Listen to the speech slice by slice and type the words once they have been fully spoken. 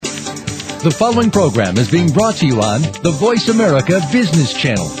The following program is being brought to you on the Voice America Business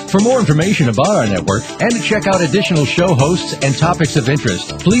Channel. For more information about our network and to check out additional show hosts and topics of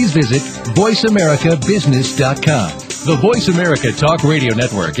interest, please visit voiceamericabusiness.com. The Voice America Talk Radio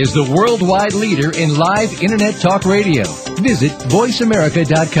Network is the worldwide leader in live Internet talk radio. Visit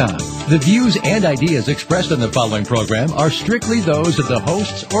voiceamerica.com. The views and ideas expressed on the following program are strictly those of the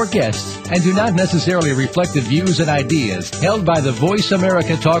hosts or guests and do not necessarily reflect the views and ideas held by the Voice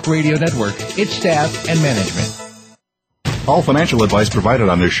America Talk Radio Network, its staff, and management. All financial advice provided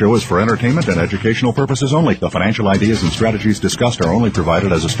on this show is for entertainment and educational purposes only. The financial ideas and strategies discussed are only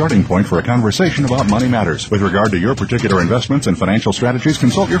provided as a starting point for a conversation about money matters. With regard to your particular investments and financial strategies,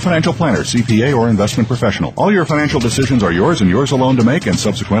 consult your financial planner, CPA, or investment professional. All your financial decisions are yours and yours alone to make, and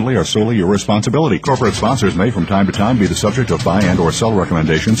subsequently are solely your responsibility. Corporate sponsors may from time to time be the subject of buy and or sell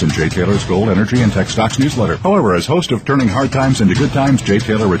recommendations in Jay Taylor's Gold, Energy, and Tech Stocks newsletter. However, as host of Turning Hard Times into Good Times, Jay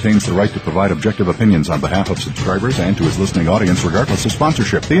Taylor retains the right to provide objective opinions on behalf of subscribers and to his listening audience regardless of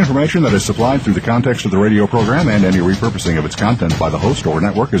sponsorship. The information that is supplied through the context of the radio program and any repurposing of its content by the host or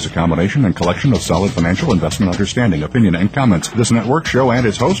network is a combination and collection of solid financial investment understanding, opinion, and comments. This network, show, and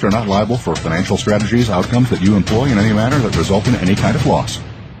its host are not liable for financial strategies, outcomes that you employ in any manner that result in any kind of loss.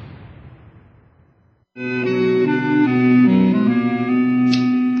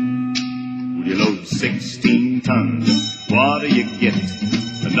 You load 16 tons, what do you get?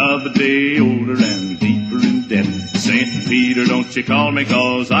 Another day older and deeper in debt. St. Peter, don't you call me,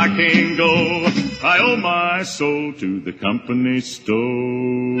 'cause I can't go. I owe my soul to the company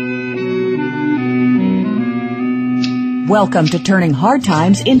store. Welcome to Turning Hard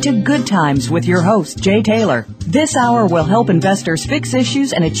Times into Good Times with your host, Jay Taylor. This hour will help investors fix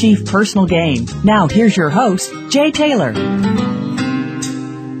issues and achieve personal gain. Now, here's your host, Jay Taylor.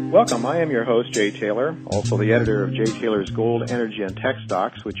 Welcome. I am your host, Jay Taylor, also the editor of Jay Taylor's Gold, Energy, and Tech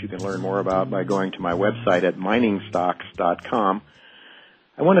Stocks, which you can learn more about by going to my website at miningstocks.com.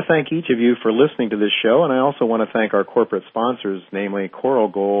 I want to thank each of you for listening to this show, and I also want to thank our corporate sponsors, namely Coral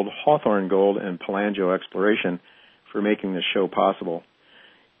Gold, Hawthorne Gold, and Pelangio Exploration, for making this show possible.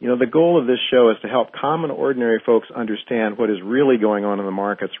 You know, the goal of this show is to help common, ordinary folks understand what is really going on in the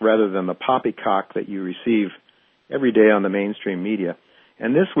markets rather than the poppycock that you receive every day on the mainstream media.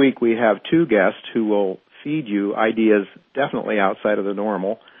 And this week we have two guests who will feed you ideas definitely outside of the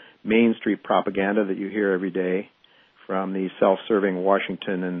normal Main Street propaganda that you hear every day from the self-serving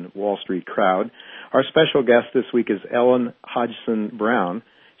Washington and Wall Street crowd. Our special guest this week is Ellen Hodgson Brown.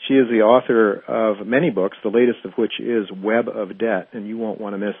 She is the author of many books, the latest of which is Web of Debt, and you won't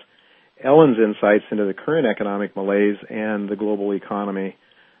want to miss Ellen's insights into the current economic malaise and the global economy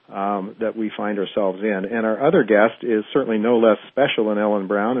that we find ourselves in. And our other guest is certainly no less special than Ellen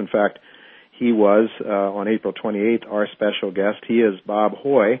Brown. In fact, he was, on April 28th, our special guest. He is Bob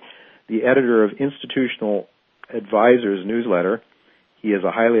Hoye, the editor of Institutional Advisors newsletter. He is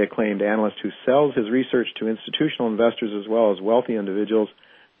a highly acclaimed analyst who sells his research to institutional investors as well as wealthy individuals.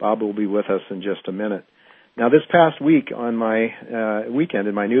 Bob will be with us in just a minute. Now, this past week on my weekend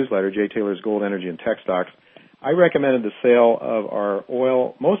in my newsletter, Jay Taylor's Gold, Energy, and Tech Stocks, I recommended the sale of our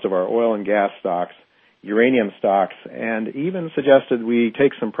oil, most of our oil and gas stocks, uranium stocks, and even suggested we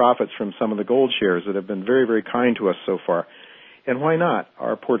take some profits from some of the gold shares that have been very, very kind to us so far. And why not?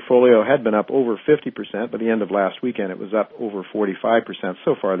 Our portfolio had been up over 50%. By the end of last weekend, it was up over 45%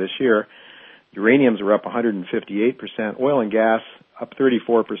 so far this year. Uraniums were up 158%, oil and gas up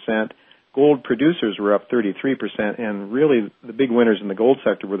 34%, gold producers were up 33%, and really the big winners in the gold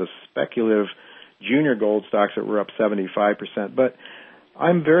sector were the speculative junior gold stocks that were up 75%. But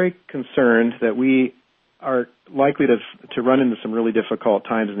I'm very concerned that we are likely to run into some really difficult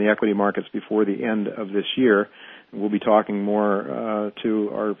times in the equity markets before the end of this year. We'll be talking more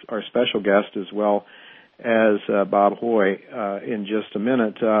to our special guest as well as Bob Hoye in just a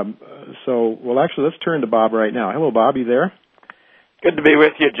minute. Actually, let's turn to Bob right now. Hello, Bob. You there? Good to be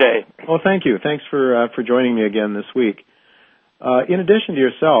with you, Jay. Well, thank you. Thanks for joining me again this week. In addition to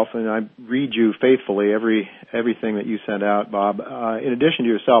yourself, and I read you faithfully everything that you send out, Bob, in addition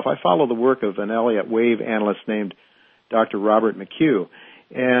to yourself, I follow the work of an Elliott Wave analyst named Dr. Robert McHugh.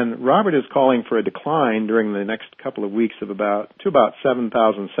 And Robert is calling for a decline during the next couple of weeks of about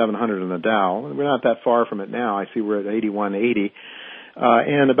 7,700 in the Dow. We're not that far from it now. I see we're at 8180.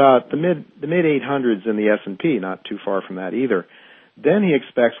 And about the mid 800s in the S&P, not too far from that either. Then he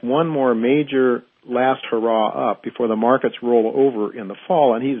expects one more major last hurrah up before the markets roll over in the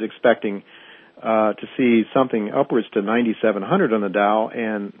fall, and he's expecting to see something upwards to 9,700 on the Dow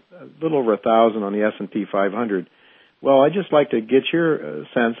and a little over 1,000 on the S&P 500. Well, I'd just like to get your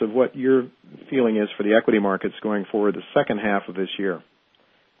sense of what your feeling is for the equity markets going forward the second half of this year.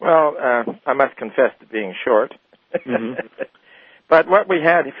 Well, I must confess to being short. Mm-hmm. But what we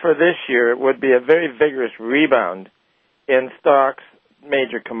had for this year would be a very vigorous rebound in stocks,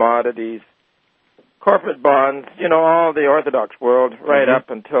 major commodities, corporate bonds, all the orthodox world right Mm-hmm. up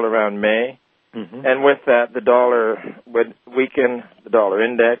until around May. Mm-hmm. And with that, the dollar would weaken, the dollar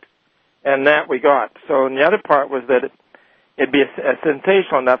index, and that we got. So the other part was that it'd be a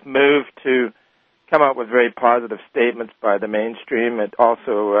sensational enough move to come out with very positive statements by the mainstream, and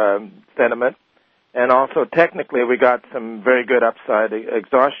also sentiment. And also technically we got some very good upside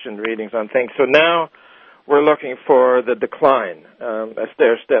exhaustion readings on things. So now we're looking for the decline, a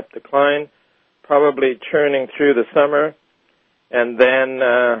stair-step decline, probably churning through the summer, and then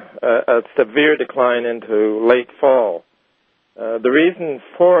a severe decline into late fall. The reason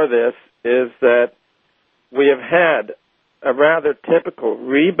for this is that we have had a rather typical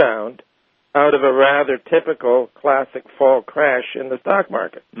rebound out of a rather typical classic fall crash in the stock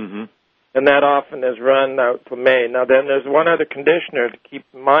market. Mm-hmm. And that often is run out to May. Now, then there's one other conditioner to keep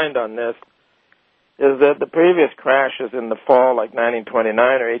in mind on this, is that the previous crashes in the fall, like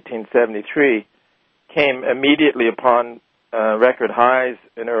 1929 or 1873, came immediately upon record highs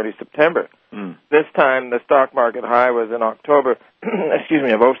in early September. Mm. This time, the stock market high was in October,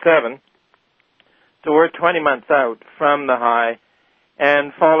 of 07. So we're 20 months out from the high,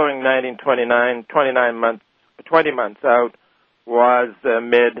 and following 1929, 20 months out was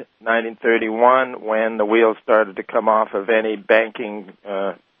mid-1931 when the wheels started to come off of any banking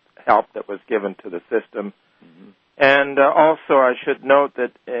help that was given to the system. Mm-hmm. And also I should note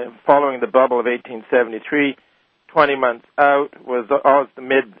that following the bubble of 1873, 20 months out was the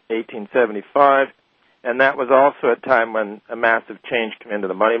mid-1875, and that was also a time when a massive change came into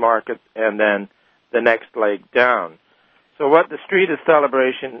the money market, and then the next leg down. So what the Street is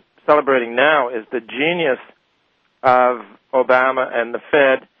celebrating now is the genius of Obama and the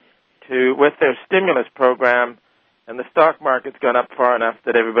Fed with their stimulus program, and the stock market's gone up far enough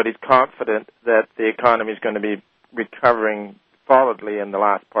that everybody's confident that the economy is going to be recovering solidly in the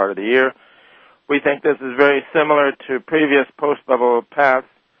last part of the year. We think this is very similar to previous post-bubble paths,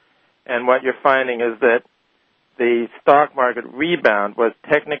 and what you're finding is that the stock market rebound was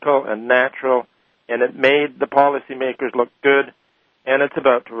technical and natural, and it made the policymakers look good, and it's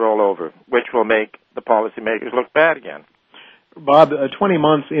about to roll over, which will make the policymakers look bad again. Bob, 20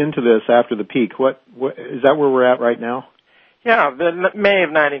 months into this after the peak, what is that where we're at right now? Yeah, May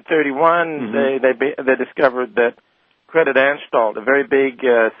of 1931, mm-hmm. they discovered that Credit Anstalt, a very big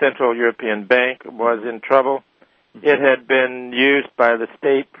Central European bank, was in trouble. Mm-hmm. It had been used by the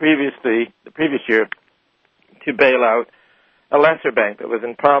state the previous year, to bail out a lesser bank that was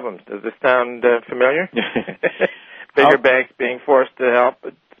in problems. Does this sound familiar? Bigger banks being forced to help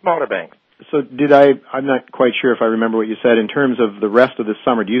smaller banks. So I'm not quite sure if I remember what you said. In terms of the rest of the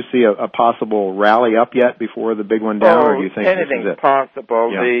summer, do you see a possible rally up yet before the big one down, or do you think anything's this is it?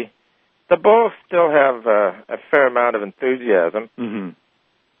 Possible. Yeah. The bulls still have a fair amount of enthusiasm,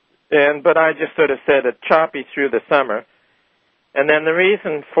 mm-hmm. But I just sort of said it choppy through the summer. And then the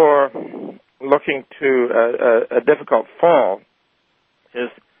reason for looking to a difficult fall is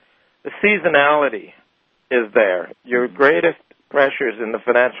the seasonality is there. Your greatest pressures in the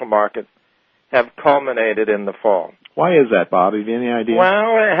financial markets have culminated in the fall. Why is that, Bob? Have you any idea? Well,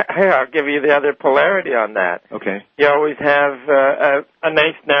 I'll give you the other polarity on that. Okay. You always have a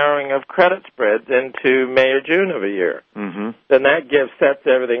nice narrowing of credit spreads into May or June of a year. Mm-hmm. Then that sets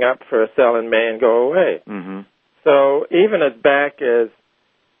everything up for a sell in May and go away. Mm-hmm. So even as back as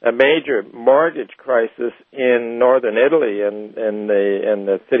a major mortgage crisis in northern Italy and in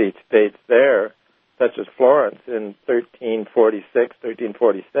the city-states there, such as Florence in 1346,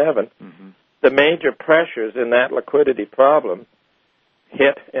 1347, mm-hmm. the major pressures in that liquidity problem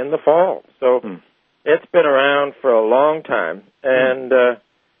hit in the fall. So it's been around for a long time, and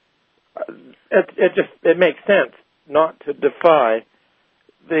it makes sense not to defy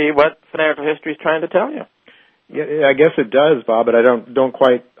what financial history is trying to tell you. Yeah, I guess it does, Bob, but I don't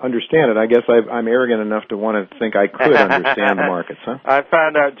quite understand it. I guess I'm arrogant enough to want to think I could understand the markets, huh? I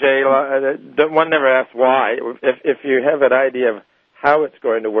found out, Jay, one never asks why. If you have an idea of how it's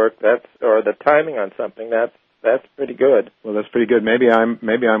going to work, or the timing on something, that's pretty good. Well, that's pretty good. Maybe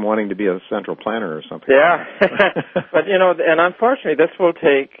I'm wanting to be a central planner or something. Yeah, but and unfortunately, this will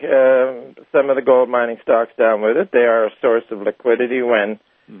take some of the gold mining stocks down with it. They are a source of liquidity when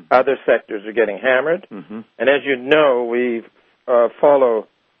other sectors are getting hammered. Mm-hmm. And as you know, we follow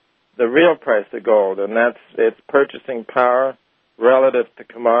the real price of gold, and that's its purchasing power relative to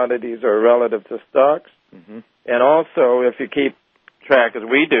commodities or relative to stocks. Mm-hmm. And also, if you keep track, as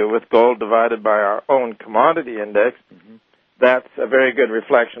we do, with gold divided by our own commodity index, that's a very good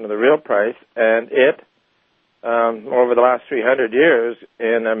reflection of the real price, and it, over the last 300 years,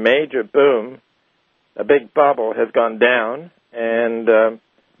 in a major boom, a big bubble has gone down, and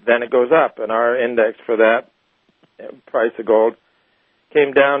then it goes up, and our index for that price of gold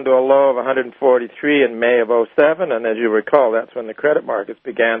came down to a low of 143 in May of 2007, and as you recall, that's when the credit markets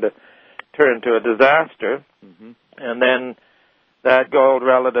began to turn to a disaster. Mm-hmm. And then that gold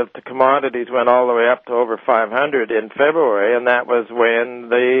relative to commodities went all the way up to over 500 in February, and that was when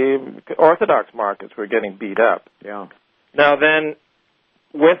the orthodox markets were getting beat up. Yeah. Now then,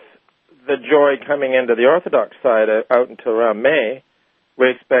 with the joy coming into the orthodox side out until around May, we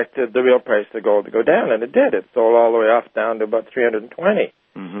expected the real price of gold to go down, and it did. It sold all the way off down to about 320.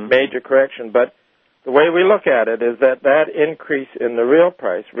 Mm-hmm. Major correction. But the way we look at it is that that increase in the real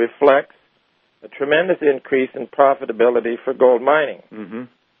price reflects a tremendous increase in profitability for gold mining. Mm-hmm.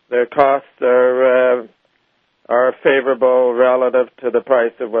 Their costs are favorable relative to the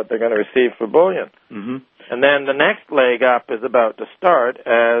price of what they're going to receive for bullion. Mm-hmm. And then the next leg up is about to start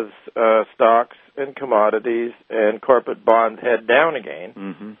as stocks and commodities and corporate bonds head down again.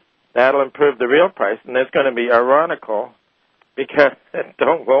 Mm-hmm. That'll improve the real price, and it's going to be ironical because it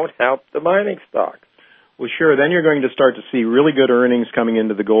won't help the mining stocks. Well, sure. Then you're going to start to see really good earnings coming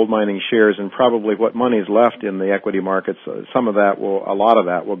into the gold mining shares, and probably what money is left in the equity markets, a lot of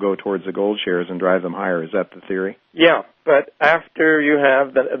that will go towards the gold shares and drive them higher. Is that the theory? Yeah, but after you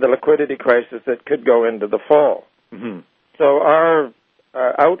have the liquidity crisis that could go into the fall. Mm-hmm. So our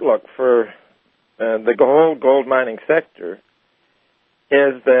outlook for the whole gold mining sector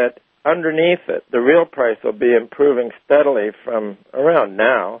is that underneath it, the real price will be improving steadily from around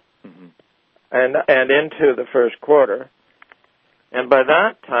now. Mm-hmm. And into the first quarter. And by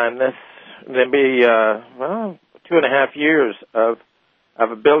that time, there'll be, 2.5 years of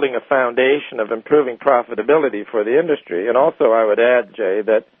building a foundation of improving profitability for the industry. And also, I would add, Jay,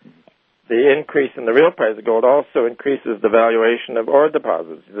 that the increase in the real price of gold also increases the valuation of ore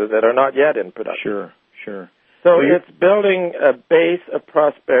deposits that are not yet in production. Sure. So it's building a base of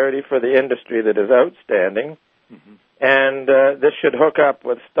prosperity for the industry that is outstanding. Mm-hmm. And this should hook up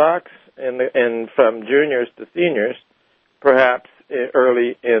with stocks from juniors to seniors, perhaps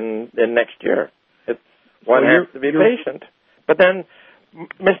early in next year. One has to be patient. But then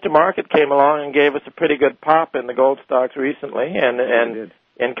Mr. Market came along and gave us a pretty good pop in the gold stocks recently, and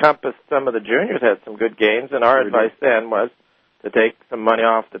encompassed some of the juniors had some good gains, and our advice then was to take some money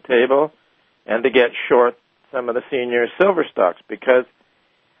off the table and to get short some of the senior silver stocks, because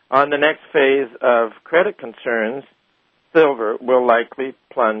on the next phase of credit concerns, silver will likely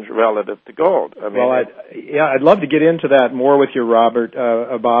plunge relative to gold. I'd love to get into that more with you,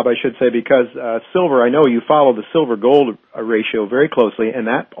 Bob, I should say, because silver, I know you follow the silver-gold ratio very closely, and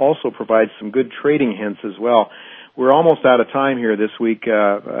that also provides some good trading hints as well. We're almost out of time here this week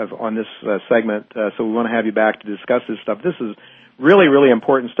on this segment, so we want to have you back to discuss this stuff. This is really, really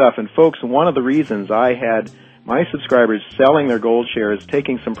important stuff, and folks, one of the reasons I had my subscribers selling their gold shares,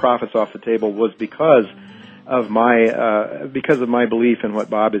 taking some profits off the table, was because of my belief in what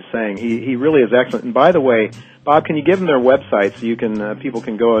Bob is saying. He really is excellent. And by the way, Bob, can you give them their website so people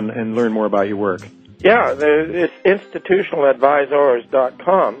can go and learn more about your work? Yeah, it's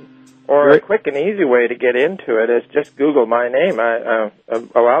institutionaladvisors.com, or a quick and easy way to get into it is just Google my name. A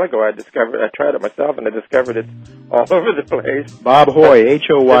while ago I tried it myself, and I discovered it's all over the place. Bob Hoye,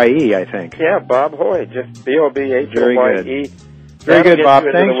 H-O-Y-E, I think. Yeah, Bob Hoye, just B-O-B-H-O-Y-E. Very good. Very good, Bob.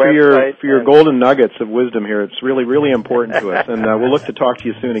 Thanks for your golden nuggets of wisdom here. It's really, really important to us, and we'll look to talk to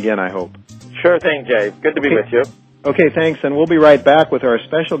you soon again, I hope. Sure thing, Jay. Good to be with you. Okay, thanks, and we'll be right back with our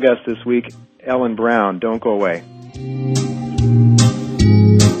special guest this week, Ellen Brown. Don't go away.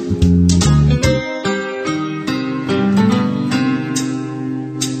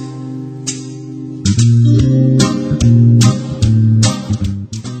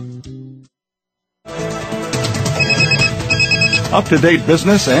 Up-to-date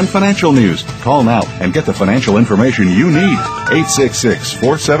business and financial news. Call now and get the financial information you need.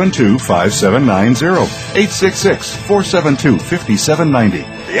 866-472-5790. 866-472-5790.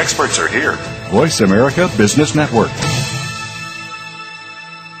 The experts are here. Voice America Business Network.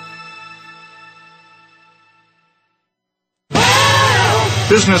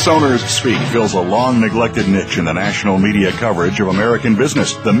 Business Owners Speak fills a long-neglected niche in the national media coverage of American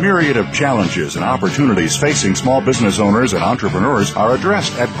business. The myriad of challenges and opportunities facing small business owners and entrepreneurs are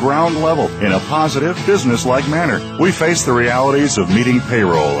addressed at ground level in a positive, business-like manner. We face the realities of meeting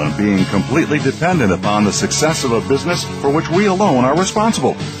payroll and being completely dependent upon the success of a business for which we alone are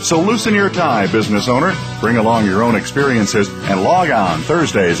responsible. So loosen your tie, business owner. Bring along your own experiences and log on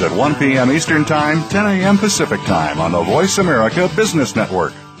Thursdays at 1 p.m. Eastern Time, 10 a.m. Pacific Time on the Voice America Business Network.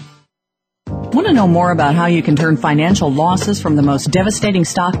 Want to know more about how you can turn financial losses from the most devastating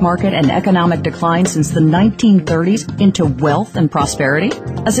stock market and economic decline since the 1930s into wealth and prosperity?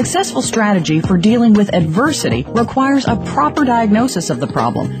 A successful strategy for dealing with adversity requires a proper diagnosis of the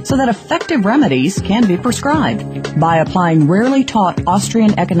problem so that effective remedies can be prescribed. By applying rarely taught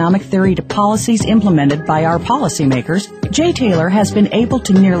Austrian economic theory to policies implemented by our policymakers, Jay Taylor has been able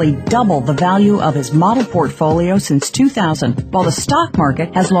to nearly double the value of his model portfolio since 2000, while the stock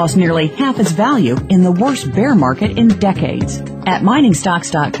market has lost nearly half its value in the worst bear market in decades. At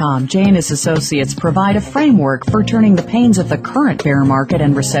miningstocks.com, Jay and his associates provide a framework for turning the pains of the current bear market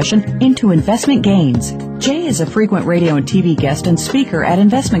and recession into investment gains. Jay is a frequent radio and TV guest and speaker at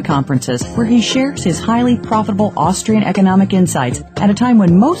investment conferences where he shares his highly profitable Austrian economic insights at a time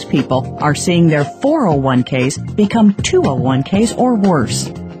when most people are seeing their 401ks become 201ks or worse.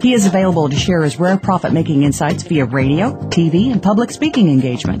 He is available to share his rare profit-making insights via radio, TV, and public speaking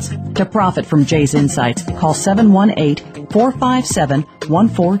engagements. To profit from Jay's insights, call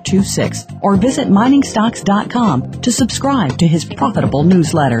 718-457-1426 or visit miningstocks.com to subscribe to his profitable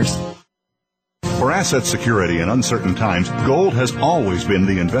newsletters. For asset security in uncertain times, gold has always been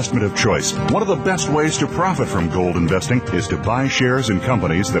the investment of choice. One of the best ways to profit from gold investing is to buy shares in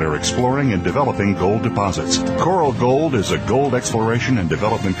companies that are exploring and developing gold deposits. Coral Gold is a gold exploration and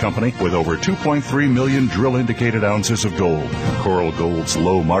development company with over 2.3 million drill-indicated ounces of gold. Coral Gold's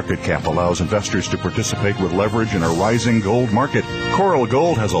low market cap allows investors to participate with leverage in a rising gold market. Coral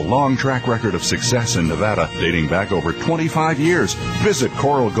Gold has a long track record of success in Nevada, dating back over 25 years. Visit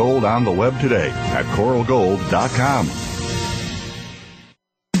Coral Gold on the web today at coralgold.com.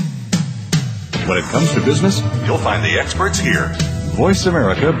 When it comes to business, you'll find the experts here. Voice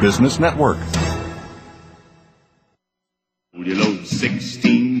America Business Network. You load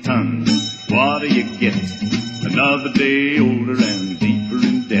 16 tons, what do you get? Another day older and deeper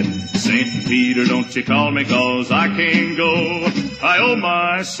in debt. St. Peter, don't you call me, 'cause I can't go. I owe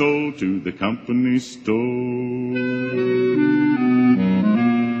my soul to the company store.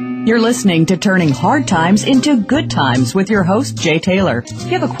 You're listening to Turning Hard Times into Good Times with your host, Jay Taylor. If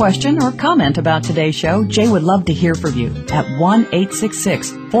you have a question or comment about today's show, Jay would love to hear from you at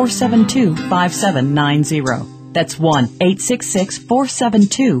 1-866-472-5790. That's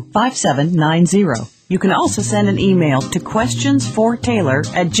 1-866-472-5790. You can also send an email to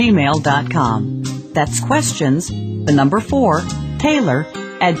questionsfortaylor@gmail.com. That's questions, the number 4,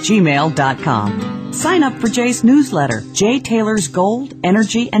 Taylor@gmail.com. Sign up for Jay's newsletter, Jay Taylor's Gold,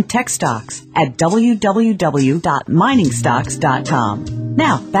 Energy, and Tech Stocks at www.miningstocks.com.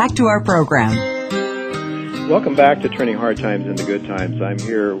 Now, back to our program. Welcome back to Turning Hard Times into Good Times. I'm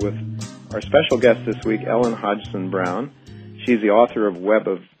here with our special guest this week, Ellen Hodgson Brown. She's the author of Web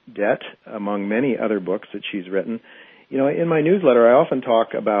of Debt, among many other books that she's written. You know, in my newsletter, I often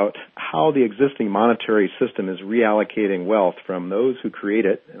talk about how the existing monetary system is reallocating wealth from those who create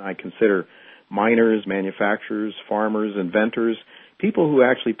it, and I consider miners, manufacturers, farmers, inventors, people who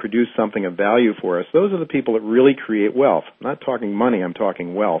actually produce something of value for us. Those are the people that really create wealth. I'm not talking money, I'm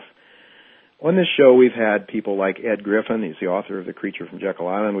talking wealth. On this show, we've had people like Ed Griffin. He's the author of The Creature from Jekyll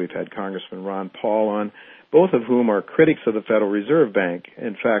Island. We've had Congressman Ron Paul on, both of whom are critics of the Federal Reserve Bank.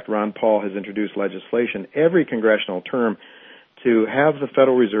 In fact, Ron Paul has introduced legislation every congressional term to have the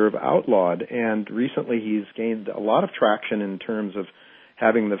Federal Reserve outlawed, and recently he's gained a lot of traction in terms of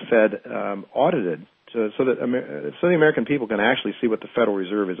having the Fed audited so the American people can actually see what the Federal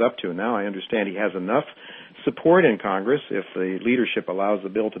Reserve is up to. Now I understand he has enough support in Congress, if the leadership allows the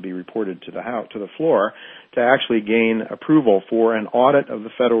bill to be reported to the floor, to actually gain approval for an audit of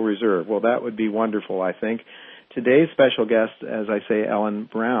the Federal Reserve. Well, that would be wonderful, I think. Today's special guest, as I say, Ellen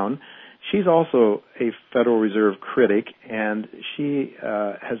Brown, she's also a Federal Reserve critic, and she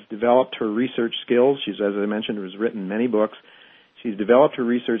has developed her research skills. She's, as I mentioned, has written many books. She's developed her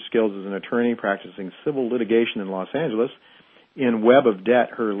research skills as an attorney practicing civil litigation in Los Angeles. In Web of Debt,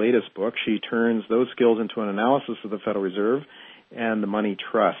 her latest book, she turns those skills into an analysis of the Federal Reserve and the money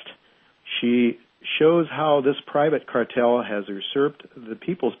trust. She shows how this private cartel has usurped the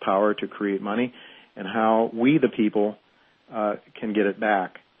people's power to create money and how we, the people, can get it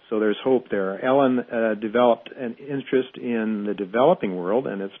back. So there's hope there. Ellen developed an interest in the developing world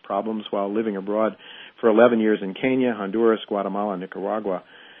and its problems while living abroad for 11 years in Kenya, Honduras, Guatemala, and Nicaragua.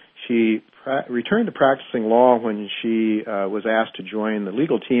 She returned to practicing law when she was asked to join the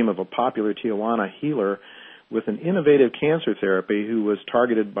legal team of a popular Tijuana healer with an innovative cancer therapy who was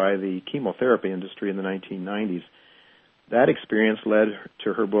targeted by the chemotherapy industry in the 1990s. That experience led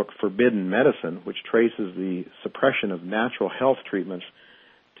to her book Forbidden Medicine, which traces the suppression of natural health treatments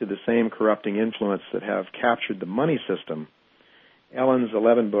to the same corrupting influence that have captured the money system. Ellen's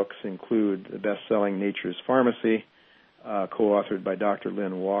 11 books include the best-selling Nature's Pharmacy, co-authored by Dr.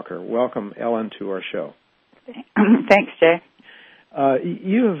 Lynn Walker. Welcome, Ellen, to our show. Thanks, Jay.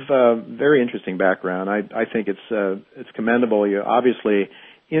 You have a very interesting background. I think it's commendable. You're obviously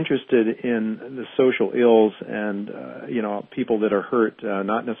interested in the social ills and people that are hurt,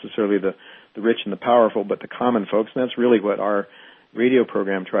 not necessarily the rich and the powerful, but the common folks. And that's really what our radio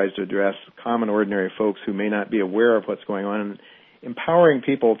program tries to address: common, ordinary folks who may not be aware of what's going on. And empowering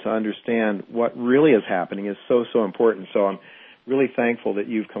people to understand what really is happening is so important. So I'm really thankful that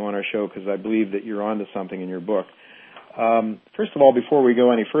you've come on our show, because I believe that you're onto something in your book. First of all, before we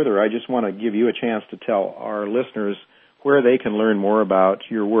go any further, I just want to give you a chance to tell our listeners where they can learn more about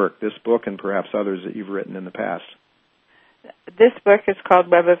your work, this book and perhaps others that you've written in the past. This book is called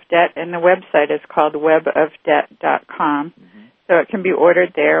Web of Debt, and the website is called webofdebt.com. Mm-hmm. So it can be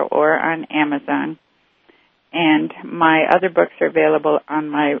ordered there or on Amazon. And my other books are available on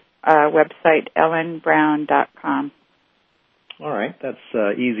my website, ellenbrown.com. All right,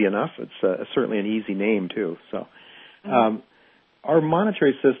 that's easy enough. It's certainly an easy name, too. So our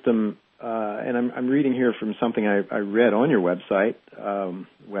monetary system, and I'm reading here from something I read on your website,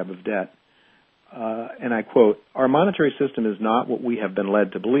 Web of Debt, and I quote, "Our monetary system is not what we have been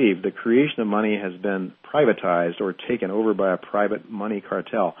led to believe. The creation of money has been privatized or taken over by a private money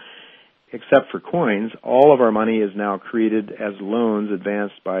cartel. Except for coins, all of our money is now created as loans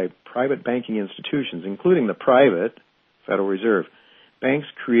advanced by private banking institutions, including the private Federal Reserve. Banks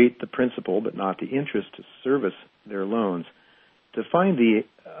create the principal but not the interest to service their loans. To find the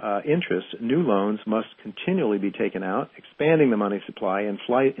interest, new loans must continually be taken out, expanding the money supply,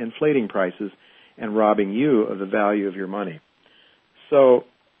 inflating prices, and robbing you of the value of your money." So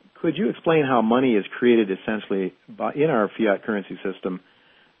could you explain how money is created essentially in our fiat currency system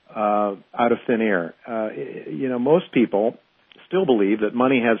out of thin air? Most people still believe that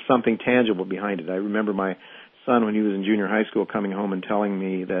money has something tangible behind it. I remember my son, when he was in junior high school, coming home and telling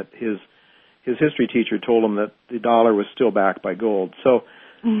me that his history teacher told him that the dollar was still backed by gold. So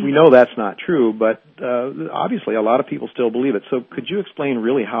we know that's not true, but obviously a lot of people still believe it. So could you explain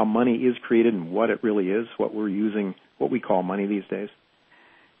really how money is created and what it really is, what we're using, what we call money these days?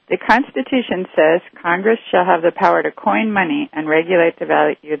 The Constitution says Congress shall have the power to coin money and regulate the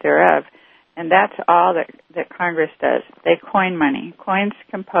value thereof, and that's all that Congress does. They coin money. Coins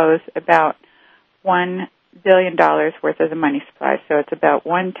compose about $1 billion worth of the money supply, so it's about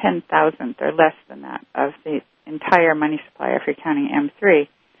 1/10,000th or less than that of the entire money supply if you're counting M3.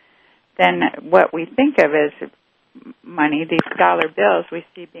 Then what we think of as money, these dollar bills we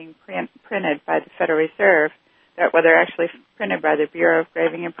see being printed by the Federal Reserve, they're actually printed by the Bureau of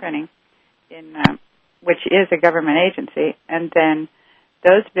Graving and Printing, which is a government agency, and then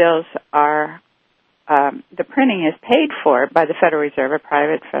those bills are, the printing is paid for by the Federal Reserve, a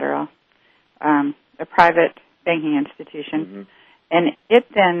private banking institution, mm-hmm. and it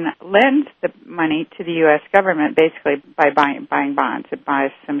then lends the money to the U.S. government basically by buying bonds. It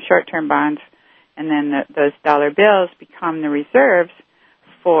buys some short-term bonds, and then those dollar bills become the reserves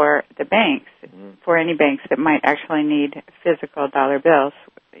for the banks, mm-hmm. for any banks that might actually need physical dollar bills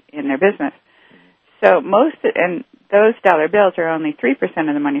in their business. Mm-hmm. So and those dollar bills are only 3%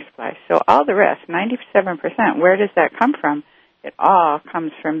 of the money supply. So all the rest, 97%, where does that come from? It all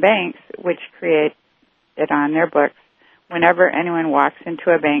comes from banks, which create it on their books. Whenever anyone walks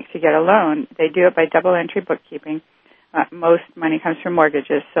into a bank to get a loan, they do it by double entry bookkeeping. Most money comes from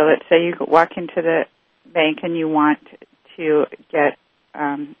mortgages. So let's say you walk into the bank and you want to get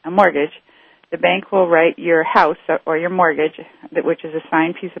a mortgage. The bank will write your house or your mortgage, which is a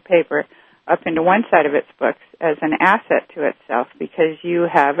signed piece of paper, up into one side of its books as an asset to itself because you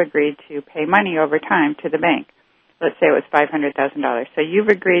have agreed to pay money over time to the bank. Let's say it was $500,000. So you've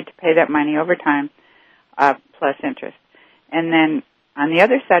agreed to pay that money over time plus interest. And then on the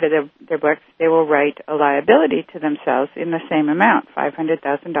other side of their books, they will write a liability to themselves in the same amount,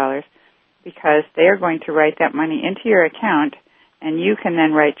 $500,000, because they are going to write that money into your account, and you can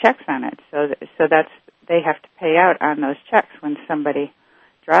then write checks on it. So they have to pay out on those checks when somebody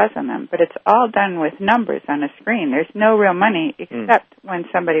draws on them. But it's all done with numbers on a screen. There's no real money except when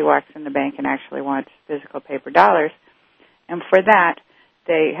somebody walks in the bank and actually wants physical paper dollars. And for that,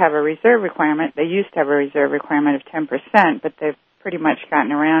 they have a reserve requirement. They used to have a reserve requirement of 10%, but they've pretty much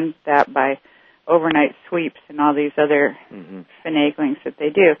gotten around that by overnight sweeps and all these other finaglings that they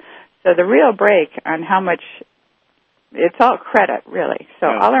do. So the real break on how much, it's all credit, really. So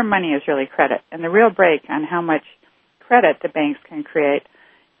all our money is really credit. And the real break on how much credit the banks can create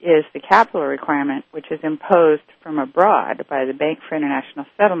is the capital requirement, which is imposed from abroad by the Bank for International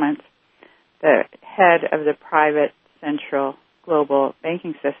Settlements, the head of the private central global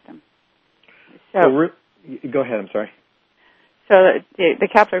banking system. So go ahead, I'm sorry. So the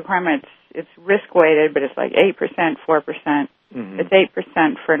capital requirement, it's risk-weighted, but it's like 8%, 4%. It's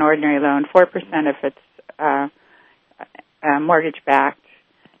 8% for an ordinary loan, 4% if it's mortgage-backed.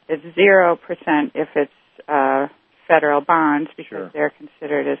 It's 0% if it's federal bonds because they're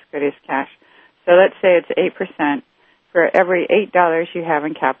considered as good as cash. So let's say it's 8%. For every $8 you have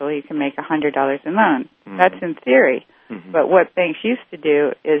in capital, you can make $100 in loan. That's in theory. But what banks used to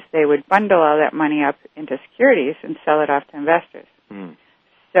do is they would bundle all that money up into securities and sell it off to investors.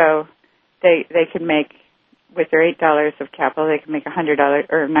 So they could make, with their $8 of capital, they could make $100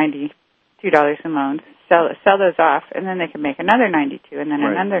 or $92 in loans, sell those off, and then they could make another 92 and then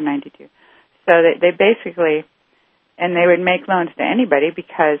another 92. So they basically, and they would make loans to anybody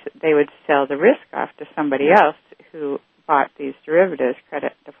because they would sell the risk off to somebody else who bought these derivatives,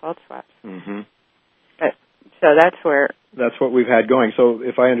 credit default swaps. So that's what we've had going. So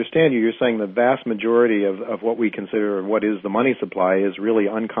if I understand you're saying the vast majority of what we consider what is the money supply is really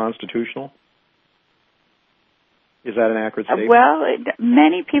unconstitutional? Is that an accurate statement? Well,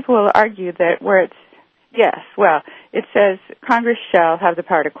 many people will argue that where it's, yes, well, it says Congress shall have the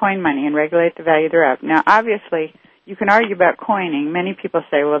power to coin money and regulate the value thereof. Now, obviously, you can argue about coining. Many people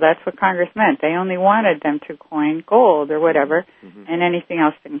say, well, that's what Congress meant. They only wanted them to coin gold or whatever, and anything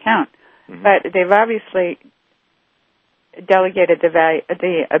else didn't count. But they've obviously delegated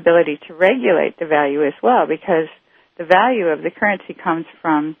the ability to regulate the value as well, because the value of the currency comes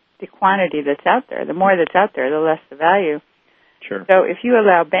from the quantity that's out there. The more that's out there, the less the value. Sure. So if you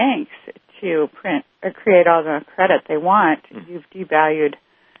allow banks to print or create all the credit they want, you've devalued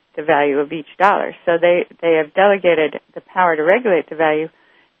the value of each dollar. So they have delegated the power to regulate the value,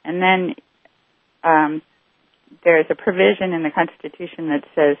 and then there's a provision in the Constitution that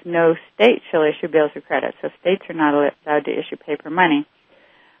says no state shall issue bills of credit. So states are not allowed to issue paper money.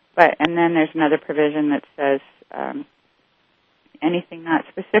 And then there's another provision that says anything not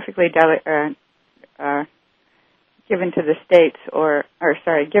specifically given to the states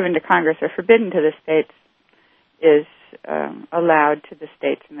given to Congress or forbidden to the states is allowed to the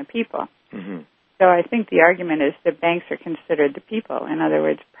states and the people. So I think the argument is that banks are considered the people. In other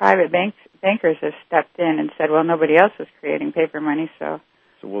words, private bankers have stepped in and said, well, nobody else is creating paper money, so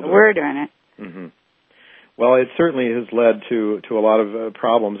we're doing it. Well, it certainly has led to a lot of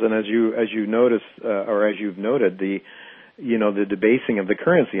problems, and as you notice, or as you've noted, the debasing of the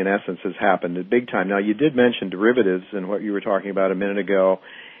currency in essence has happened at big time. Now, you did mention derivatives and what you were talking about a minute ago,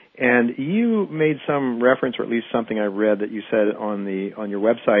 and you made some reference, or at least something I read that you said on your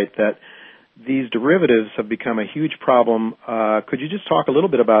website, that these derivatives have become a huge problem. Could you just talk a little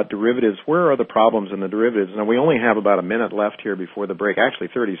bit about derivatives? Where are the problems in the derivatives? Now, we only have about a minute left here before the break, actually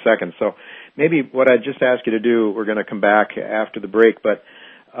 30 seconds. So maybe what I'd just ask you to do, we're going to come back after the break, but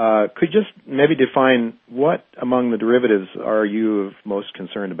could you just maybe define what among the derivatives are you most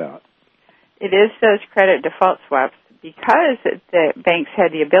concerned about? It is those credit default swaps, because the banks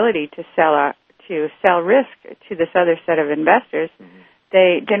had the ability to sell risk to this other set of investors.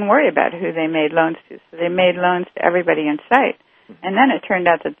 They didn't worry about who they made loans to, so they made loans to everybody in sight. And then it turned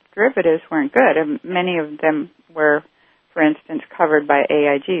out that the derivatives weren't good. And many of them were, for instance, covered by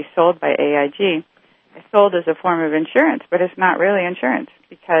AIG, sold by AIG. It's sold as a form of insurance, but it's not really insurance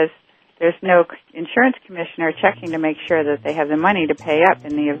because there's no insurance commissioner checking to make sure that they have the money to pay up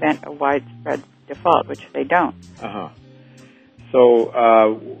in the event of widespread default, which they don't.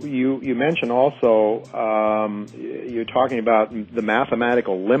 So you mentioned also you're talking about the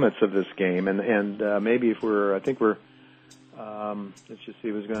mathematical limits of this game, and maybe if let's just see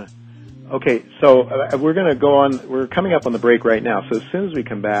who's going to. Okay, so we're going to go on. We're coming up on the break right now. So as soon as we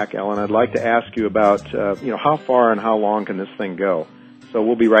come back, Ellen, I'd like to ask you about how far and how long can this thing go. So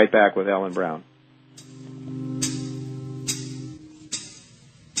we'll be right back with Ellen Brown.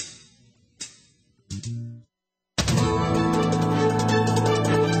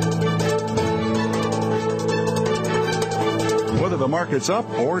 Whether the market's up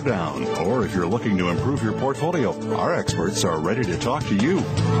or down. Or if you're looking to improve your portfolio, our experts are ready to talk to you.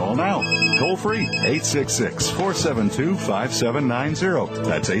 Call now. Toll free, 866-472-5790.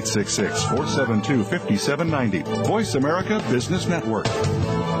 That's 866-472-5790. Voice America Business Network.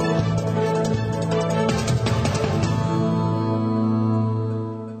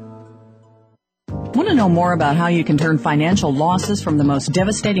 Want to know more about how you can turn financial losses from the most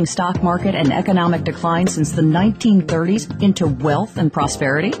devastating stock market and economic decline since the 1930s into wealth and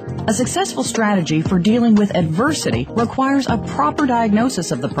prosperity? A successful strategy for dealing with adversity requires a proper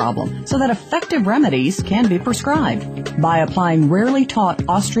diagnosis of the problem so that effective remedies can be prescribed. By applying rarely taught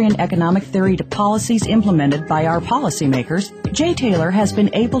Austrian economic theory to policies implemented by our policymakers, Jay Taylor has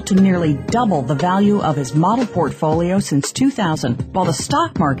been able to nearly double the value of his model portfolio since 2000, while the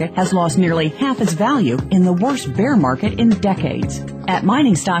stock market has lost nearly half its value in the worst bear market in decades. At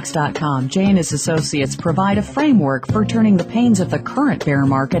miningstocks.com, Jay and his associates provide a framework for turning the pains of the current bear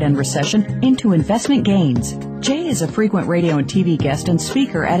market and recession into investment gains. Jay is a frequent radio and TV guest and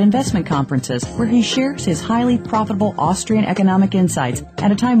speaker at investment conferences where he shares his highly profitable Austrian economic insights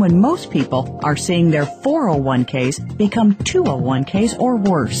at a time when most people are seeing their 401ks become 201ks or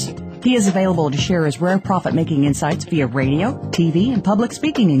worse. He is available to share his rare profit-making insights via radio, TV, and public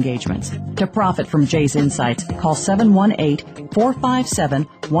speaking engagements. To profit from Jay's insights, call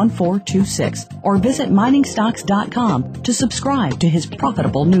 718-457-1426 or visit miningstocks.com to subscribe to his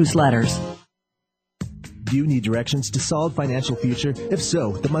profitable newsletters. Do you need directions to solid financial future? If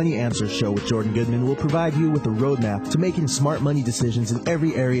so, the Money Answers Show with Jordan Goodman will provide you with a roadmap to making smart money decisions in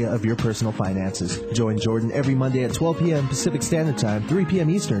every area of your personal finances. Join Jordan every Monday at 12 p.m. Pacific Standard Time, 3 p.m.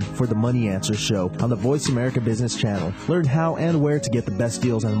 Eastern for the Money Answers Show on the Voice America Business Channel. Learn how and where to get the best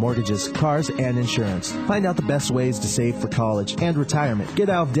deals on mortgages, cars, and insurance. Find out the best ways to save for college and retirement. Get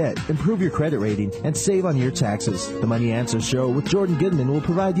out of debt, improve your credit rating, and save on your taxes. The Money Answers Show with Jordan Goodman will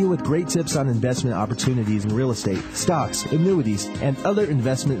provide you with great tips on investment opportunities in real estate, stocks, annuities, and other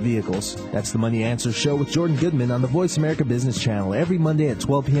investment vehicles. That's the Money Answers Show with Jordan Goodman on the Voice America Business Channel every Monday at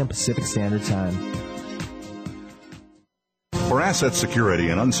 12 p.m. Pacific Standard Time. For asset security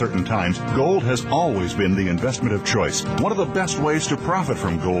in uncertain times, gold has always been the investment of choice. One of the best ways to profit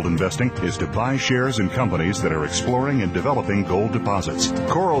from gold investing is to buy shares in companies that are exploring and developing gold deposits.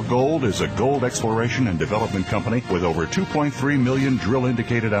 Coral Gold is a gold exploration and development company with over 2.3 million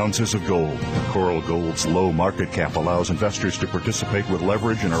drill-indicated ounces of gold. Coral Gold's low market cap allows investors to participate with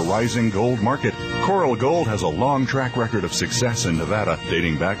leverage in a rising gold market. Coral Gold has a long track record of success in Nevada,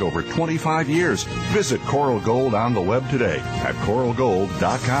 dating back over 25 years. Visit Coral Gold on the web today at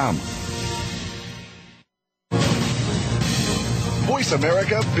coralgold.com. Voice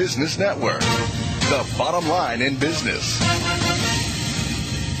America Business Network, the bottom line in business.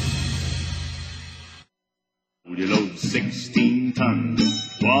 You load 16 tons,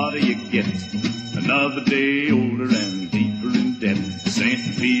 what do you get? Another day older and deeper in debt.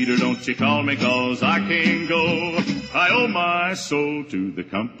 St. Peter, don't you call me, 'cause I can't go. I owe my soul to the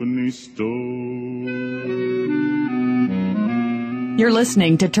company store. You're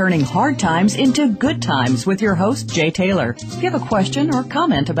listening to Turning Hard Times into Good Times with your host, Jay Taylor. If you have a question or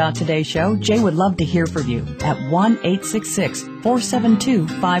comment about today's show, Jay would love to hear from you at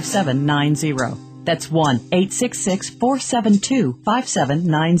 1-866-472-5790. That's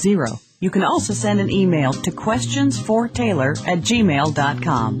 1-866-472-5790. You can also send an email to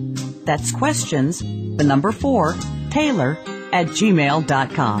questionsfortaylor@gmail.com. That's questions, the number 4,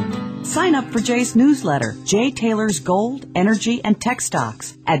 Taylor@gmail.com. Sign up for Jay's newsletter, Jay Taylor's Gold, Energy, and Tech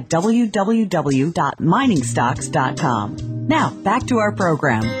Stocks at www.miningstocks.com. Now, back to our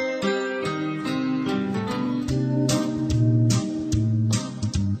program.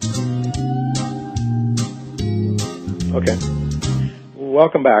 Okay.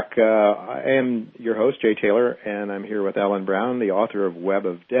 Welcome back. I am your host, Jay Taylor, and I'm here with Ellen Brown, the author of Web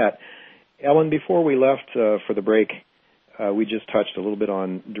of Debt. Ellen, before we left for the break, we just touched a little bit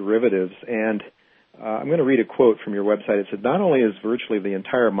on derivatives, and I'm going to read a quote from your website. It said, not only is virtually the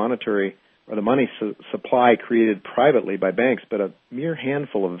entire monetary or the money supply created privately by banks, but a mere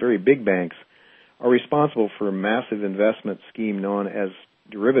handful of very big banks are responsible for a massive investment scheme known as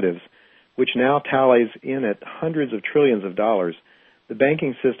derivatives, which now tallies in at hundreds of trillions of dollars. The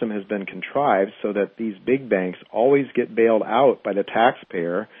banking system has been contrived so that these big banks always get bailed out by the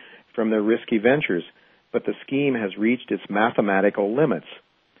taxpayer from their risky ventures, but the scheme has reached its mathematical limits.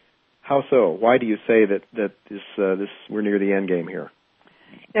 How so? Why do you say that this we're near the end game here?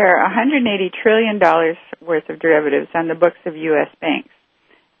 There are $180 trillion worth of derivatives on the books of U.S. banks,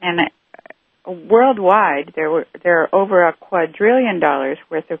 and worldwide there are over $250 billion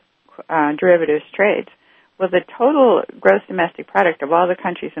worth of derivatives trades, Well, the total gross domestic product of all the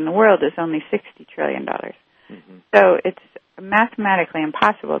countries in the world is only $60 trillion. Mm-hmm. So it's mathematically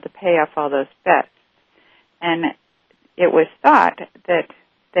impossible to pay off all those debts. And it was thought that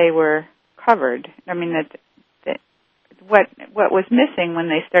they were covered. I mean, that what was missing when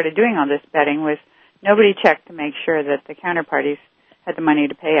they started doing all this betting was nobody checked to make sure that the counterparties had the money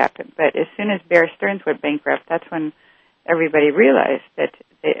to pay up. But as soon as Bear Stearns went bankrupt, that's when everybody realized that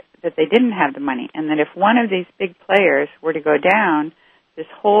they didn't have the money, and that if one of these big players were to go down, this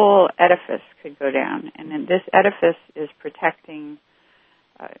whole edifice could go down. And then this edifice is protecting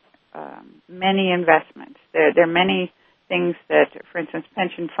many investments. There are many things that, for instance,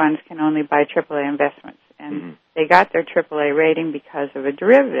 pension funds can only buy AAA investments. And they got their AAA rating because of a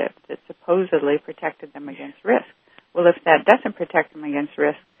derivative that supposedly protected them against risk. Well, if that doesn't protect them against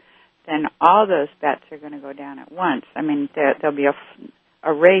risk, then all those bets are going to go down at once. I mean, there'll be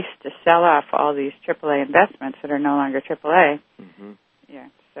a race to sell off all these AAA investments that are no longer AAA. Mm-hmm. Yeah.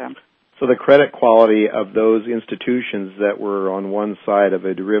 So the credit quality of those institutions that were on one side of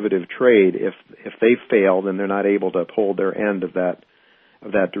a derivative trade, if they fail, then they're not able to uphold their end of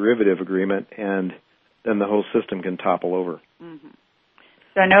that derivative agreement, and then the whole system can topple over. Mm-hmm.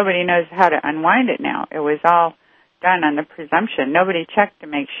 So nobody knows how to unwind it now. It was all done on the presumption. Nobody checked to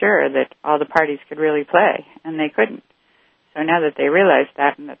make sure that all the parties could really play, and they couldn't. So now that they realize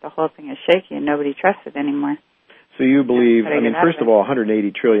that and that the whole thing is shaky and nobody trusts it anymore. So you believe, I mean, first of all,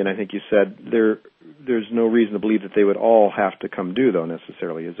 $180 trillion, I think you said, there's no reason to believe that they would all have to come due, though,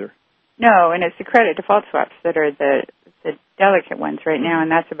 necessarily, is there? No, and it's the credit default swaps that are the delicate ones right now,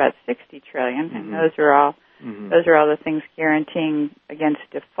 and that's about $60 trillion, and those are all the things guaranteeing against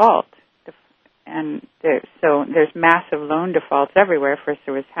default. And so there's massive loan defaults everywhere. First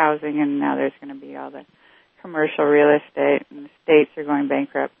there was housing, and now there's going to be all the commercial real estate, and the states are going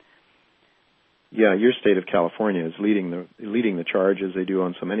bankrupt. Yeah, your state of California is leading the charge, as they do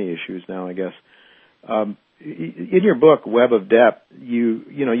on so many issues now, I guess. In your book, Web of Debt, you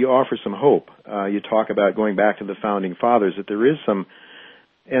offer some hope. You talk about going back to the founding fathers, that there is some,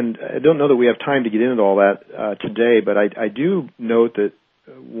 and I don't know that we have time to get into all that today, but I do note that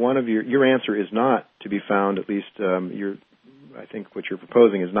one of your answer is not to be found, at least I think what you're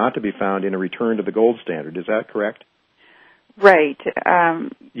proposing is not to be found in a return to the gold standard. Is that correct? Right.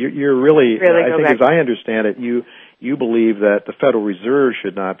 You're really I think, as I understand it, you believe that the Federal Reserve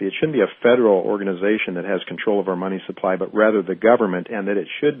shouldn't be a federal organization that has control of our money supply, but rather the government, and that it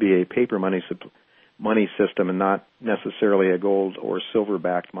should be a paper money system and not necessarily a gold or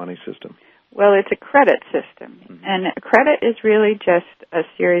silver-backed money system. Well, it's a credit system, and credit is really just a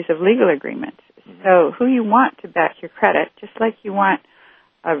series of legal agreements. So who you want to back your credit, just like you want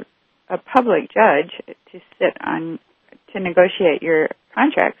a public judge to negotiate your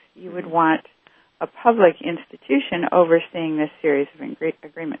contracts, you would want a public institution overseeing this series of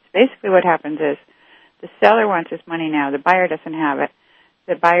agreements. Basically what happens is the seller wants his money now, the buyer doesn't have it.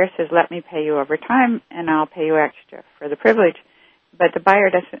 The buyer says, let me pay you over time, and I'll pay you extra for the privilege. But the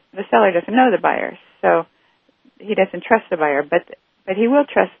seller doesn't know the buyer, so he doesn't trust the buyer. But he will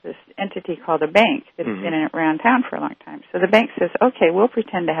trust this entity called a bank that's been around town for a long time. So the bank says, okay, we'll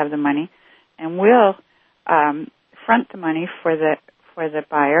pretend to have the money, and we'll front the money for the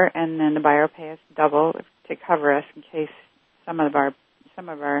buyer, and then the buyer will pay us double to cover us in case some of our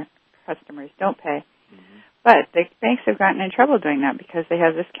customers don't pay. But the banks have gotten in trouble doing that because they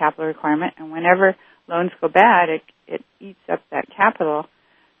have this capital requirement, and whenever loans go bad, it eats up that capital.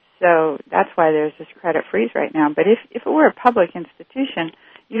 So that's why there's this credit freeze right now. But if it were a public institution,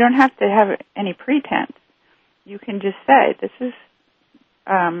 you don't have to have any pretense. You can just say, this is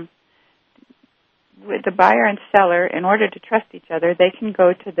with the buyer and seller, in order to trust each other, they can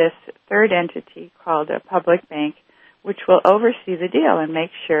go to this third entity called a public bank, which will oversee the deal and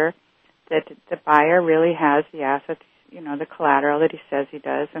make sure that the buyer really has the assets, the collateral that he says he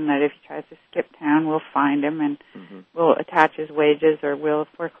does, and that if he tries to skip town, we'll find him and we'll attach his wages or we'll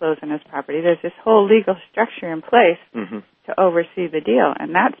foreclose on his property. There's this whole legal structure in place to oversee the deal,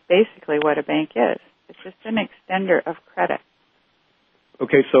 and that's basically what a bank is. It's just an extender of credit.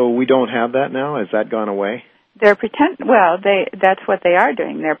 Okay, so we don't have that now? Has that gone away? That's what they are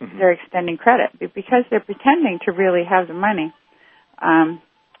doing. They're extending credit because they're pretending to really have the money.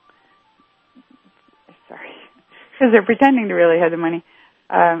 Because they're pretending to really have the money.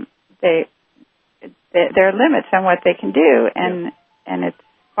 There are limits on what they can do, and it's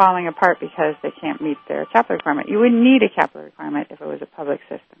falling apart because they can't meet their capital requirement. You wouldn't need a capital requirement if it was a public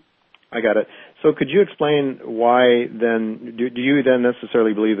system. I got it. So could you explain why then, do you then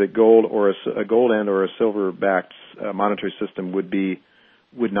necessarily believe that gold or a gold and or a silver-backed monetary system would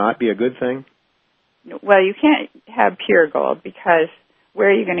not be a good thing? Well, you can't have pure gold because where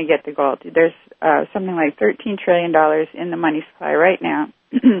are you going to get the gold? There's something like $13 trillion in the money supply right now.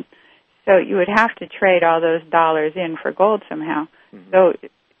 So you would have to trade all those dollars in for gold somehow. Mm-hmm. So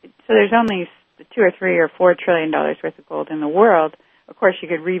there's only $2 or $3 or $4 trillion worth of gold in the world. Of course, you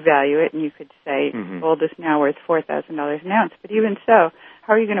could revalue it, and you could say gold is now worth $4,000 an ounce. But even so,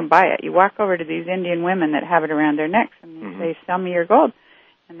 how are you going to buy it? You walk over to these Indian women that have it around their necks, and you say, "Sell me your gold."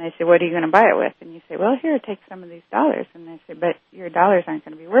 And they say, "What are you going to buy it with?" And you say, "Well, here, take some of these dollars." And they say, "But your dollars aren't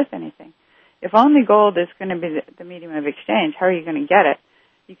going to be worth anything. If only gold is going to be the medium of exchange, how are you going to get it?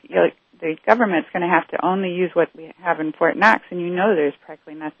 The government's going to have to only use what we have in Fort Knox, and you know there's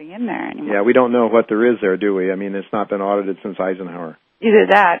practically nothing in there anymore." Yeah, we don't know what there is there, do we? I mean, it's not been audited since Eisenhower. Either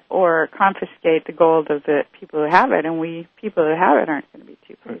that or confiscate the gold of the people who have it, and we people who have it aren't going to be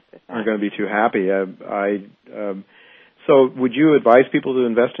too pleased with that. Aren't going to be too happy. So would you advise people to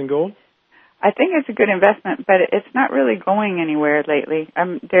invest in gold? I think it's a good investment, but it's not really going anywhere lately.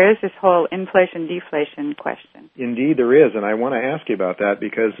 There is this whole inflation-deflation question. Indeed, there is, and I want to ask you about that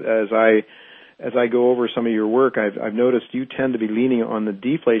because as I go over some of your work, I've noticed you tend to be leaning on the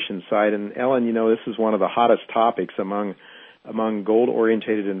deflation side. And Ellen, you know, this is one of the hottest topics among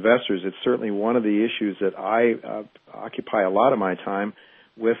gold-orientated investors. It's certainly one of the issues that I occupy a lot of my time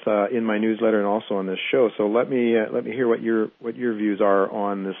with in my newsletter and also on this show. So let me hear what your views are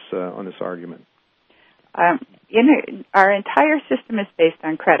on this argument. Our entire system is based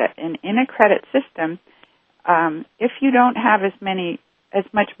on credit, and in a credit system, if you don't have as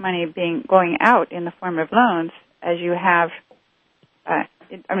much money going out in the form of loans as you have,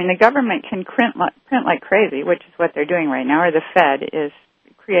 the government can print like crazy, which is what they're doing right now, or the Fed is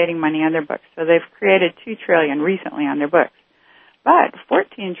creating money on their books. So they've created $2 trillion recently on their books. But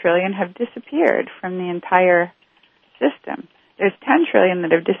 $14 trillion have disappeared from the entire system. There's $10 trillion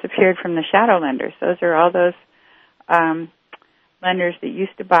that have disappeared from the shadow lenders. Those are all those lenders that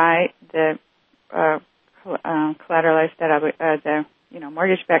used to buy the collateralized debt,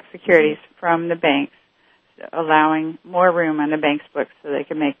 mortgage-backed securities from the banks, allowing more room on the bank's books so they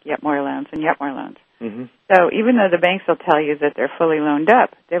can make yet more loans and yet more loans. Mm-hmm. So even though the banks will tell you that they're fully loaned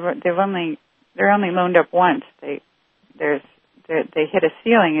up, they're only loaned up once. They hit a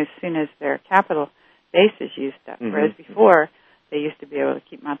ceiling as soon as their capital base is used up, whereas before they used to be able to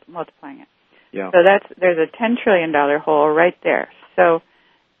keep multiplying it. Yeah. So there's a $10 trillion hole right there. So,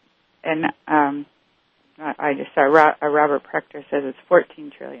 and I just saw Robert Prechter says it's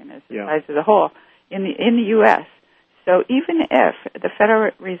 $14 trillion is the size of the hole in the U.S. So even if the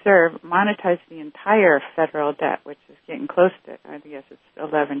Federal Reserve monetized the entire federal debt, which is getting close to, I guess it's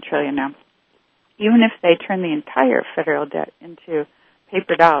 $11 trillion now. Even if they turn the entire federal debt into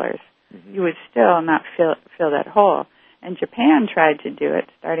paper dollars, you would still not fill that hole. And Japan tried to do it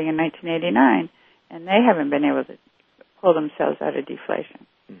starting in 1989, and they haven't been able to pull themselves out of deflation.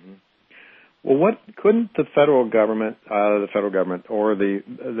 Mm-hmm. Well, couldn't the federal government or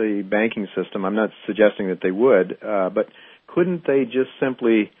the banking system, I'm not suggesting that they would, but couldn't they just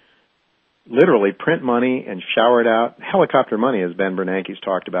simply literally print money and shower it out, helicopter money, as Ben Bernanke's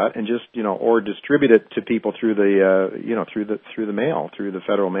talked about, and just or distribute it to people through through the mail, through the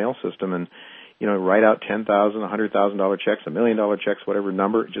federal mail system, and write out $10,000, $100,000 checks, $1 million checks, whatever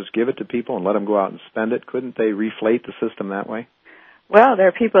number, just give it to people and let them go out and spend it. Couldn't they reflate the system that way? Well, there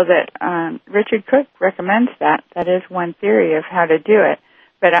are people that Richard Cook recommends that. That is one theory of how to do it.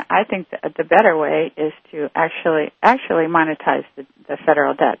 But I think that the better way is to actually monetize the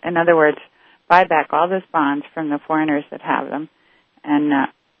federal debt. In other words, buy back all those bonds from the foreigners that have them, and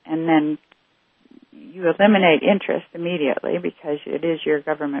then you eliminate interest immediately because it is your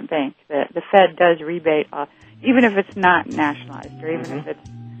government bank. The Fed does rebate even if it's not nationalized or even if it's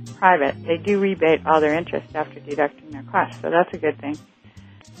private. They do rebate all their interest after deducting their costs, so that's a good thing.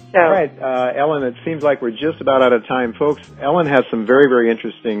 So, all right, Ellen, it seems like we're just about out of time. Folks, Ellen has some very, very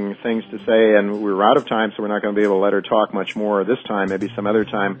interesting things to say, and we're out of time, so we're not going to be able to let her talk much more this time, maybe some other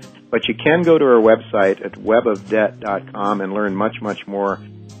time. But you can go to her website at webofdebt.com and learn much, much more.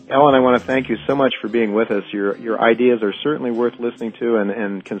 Ellen, I want to thank you so much for being with us. Your ideas are certainly worth listening to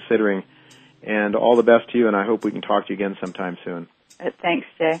and considering. And all the best to you, and I hope we can talk to you again sometime soon. Thanks,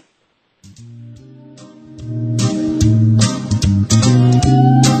 Jay.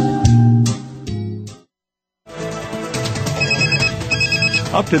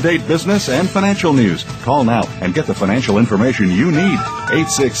 Up-to-date business and financial news. Call now and get the financial information you need.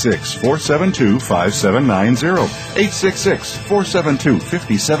 866-472-5790.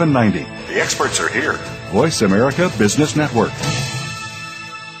 866-472-5790. The experts are here. Voice America Business Network.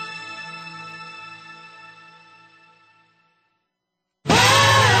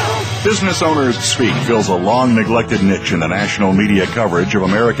 Business Owners Speak fills a long-neglected niche in the national media coverage of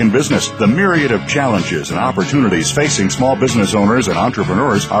American business. The myriad of challenges and opportunities facing small business owners and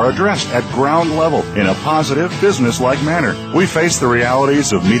entrepreneurs are addressed at ground level in a positive, business-like manner. We face the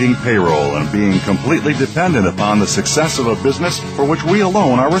realities of meeting payroll and being completely dependent upon the success of a business for which we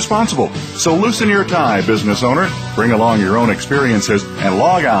alone are responsible. So loosen your tie, business owner. Bring along your own experiences and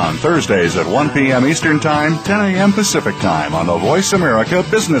log on Thursdays at 1 p.m. Eastern Time, 10 a.m. Pacific Time on the Voice America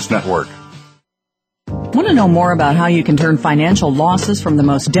Business Network. Want to know more about how you can turn financial losses from the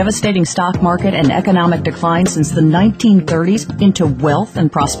most devastating stock market and economic decline since the 1930s into wealth and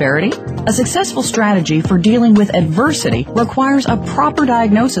prosperity? A successful strategy for dealing with adversity requires a proper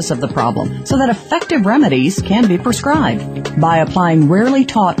diagnosis of the problem so that effective remedies can be prescribed. By applying rarely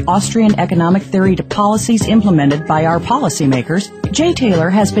taught Austrian economic theory to policies implemented by our policymakers, Jay Taylor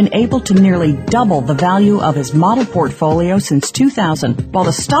has been able to nearly double the value of his model portfolio since 2000, while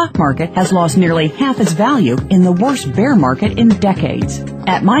the stock market has lost nearly half its value in the worst bear market in decades.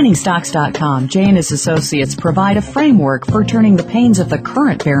 At miningstocks.com, Jay and his associates provide a framework for turning the pains of the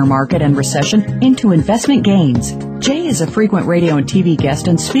current bear market and recession into investment gains. Jay is a frequent radio and TV guest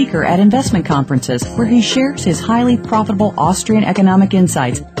and speaker at investment conferences where he shares his highly profitable Austrian economic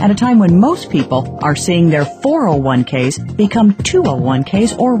insights at a time when most people are seeing their 401ks become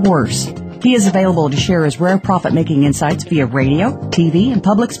 201ks or worse. He is available to share his rare profit-making insights via radio, TV, and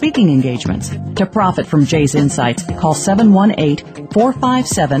public speaking engagements. To profit from Jay's insights, call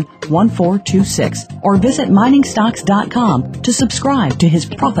 718-457-1426 or visit miningstocks.com to subscribe to his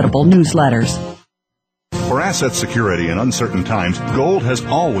profitable newsletters. For asset security in uncertain times, gold has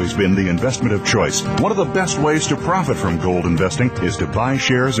always been the investment of choice. One of the best ways to profit from gold investing is to buy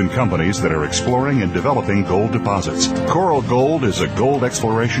shares in companies that are exploring and developing gold deposits. Coral Gold is a gold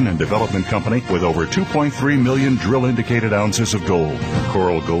exploration and development company with over 2.3 million drill-indicated ounces of gold.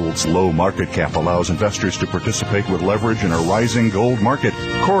 Coral Gold's low market cap allows investors to participate with leverage in a rising gold market.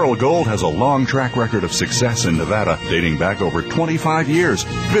 Coral Gold has a long track record of success in Nevada, dating back over 25 years.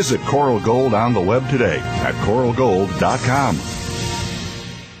 Visit Coral Gold on the web today at coralgold.com.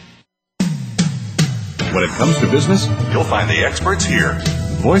 When it comes to business, you'll find the experts here.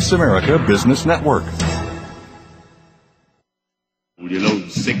 Voice America Business Network. You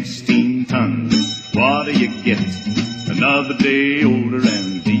load 16 tons, what do you get? Another day older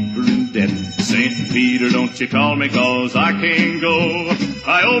and deeper in debt. St. Peter, don't you call me, 'cause I can't go.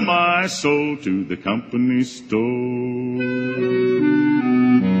 I owe my soul to the company store.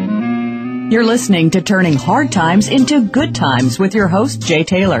 You're listening to Turning Hard Times into Good Times with your host, Jay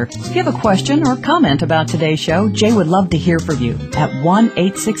Taylor. If you have a question or comment about today's show, Jay would love to hear from you at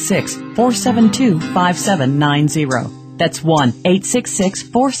 1-866-472-5790. That's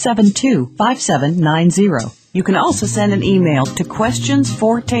 1-866-472-5790. You can also send an email to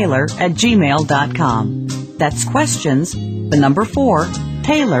questionsfortaylor@gmail.com. That's questions, the number 4,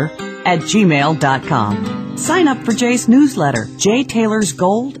 Taylor@gmail.com. Sign up for Jay's newsletter, Jay Taylor's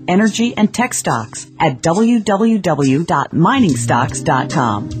Gold, Energy, and Tech Stocks at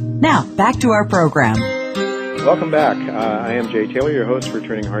www.miningstocks.com. Now, back to our program. Welcome back. I am Jay Taylor, your host for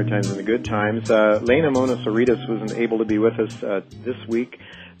Turning Hard Times into Good Times. Lena Monosoritas wasn't able to be with us this week.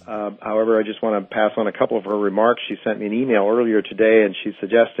 However, I just want to pass on a couple of her remarks. She sent me an email earlier today, and she's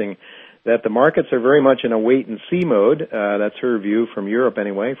suggesting that the markets are very much in a wait-and-see mode. That's her view from Europe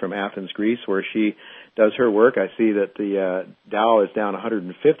anyway, from Athens, Greece, where she does her work. I see that the Dow is down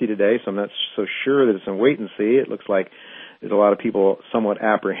 150 today, so I'm not so sure that it's in wait-and-see. It looks like there's a lot of people somewhat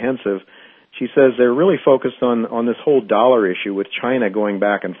apprehensive. She says they're really focused on this whole dollar issue with China going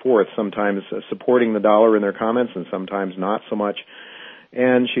back and forth, sometimes supporting the dollar in their comments and sometimes not so much.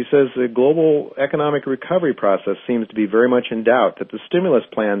 And she says the global economic recovery process seems to be very much in doubt, that the stimulus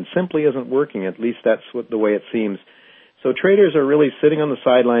plan simply isn't working. At least that's the way it seems. So traders are really sitting on the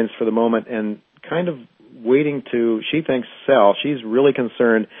sidelines for the moment and kind of waiting to, she thinks, sell. She's really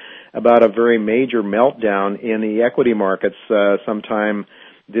concerned about a very major meltdown in the equity markets sometime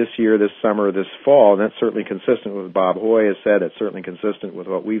this year, this summer, this fall. And that's certainly consistent with what Bob Hoy has said. It's certainly consistent with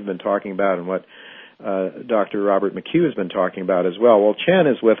what we've been talking about and what Dr. Robert McHugh has been talking about as well. Well, Chen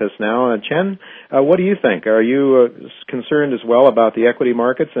is with us now. Chen, what do you think? Are you concerned as well about the equity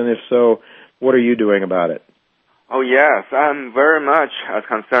markets? And if so, what are you doing about it? Oh, yes, I'm very much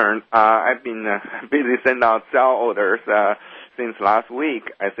concerned. I've been busy sending out sell orders since last week.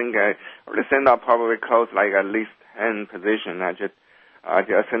 I think I already sent out probably close like at least 10 positions. I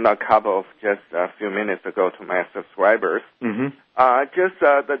just sent out a couple just a few minutes ago to my subscribers. Mm-hmm.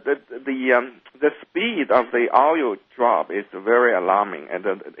 The the speed of the oil drop is very alarming, and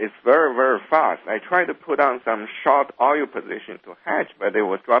it's very, very fast. I tried to put on some short oil position to hedge, but it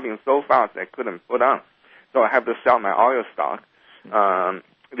was dropping so fast I couldn't put on. So I have to sell my oil stock. I'm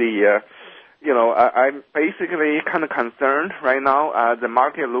basically kind of concerned right now. The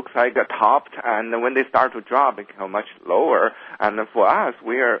market looks like it topped, and when they start to drop, it becomes much lower. And for us,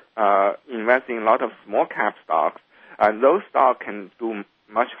 we are investing in a lot of small cap stocks, and those stocks can do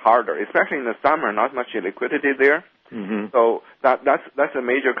much harder, especially in the summer. Not much liquidity there. Mm-hmm. So that's a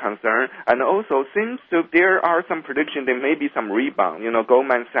major concern. And also, seems to there are some predictions there may be some rebound.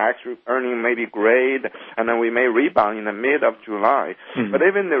 Goldman Sachs earning may be great, and then we may rebound in the mid of July. Mm-hmm. But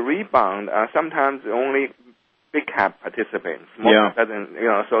even the rebound, sometimes only big cap participants. Small cap doesn't,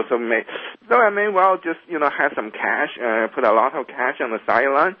 so I may well just have some cash, put a lot of cash on the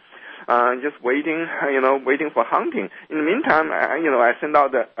sideline. Just waiting for hunting. In the meantime, I send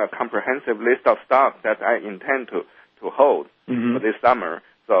out a comprehensive list of stocks that I intend to hold for this summer.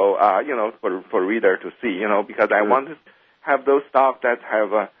 So, for reader to see, because I want to have those stocks that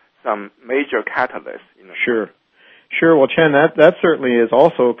have some major catalysts. Sure. Well, Chen, that certainly is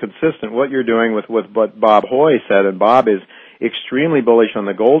also consistent what you're doing with what Bob Hoye said, and Bob is extremely bullish on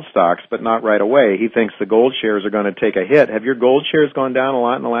the gold stocks, but not right away. He thinks the gold shares are going to take a hit. Have your gold shares gone down a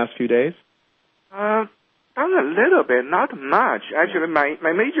lot in the last few days? Down a little bit, not much. Actually, my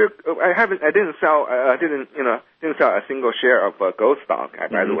major, I didn't sell a single share of gold stock,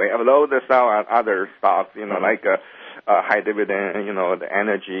 by the way. Although they sell other stocks, like high dividend, the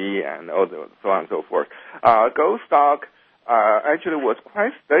energy and all the, so on and so forth. Gold stock actually was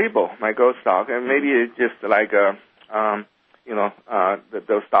quite stable. My gold stock, and maybe it's just like the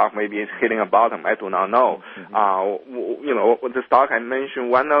stock maybe is hitting a bottom. I do not know. The stock I mentioned,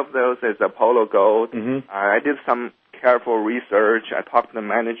 one of those is Apollo Gold. I did some careful research. I talked to the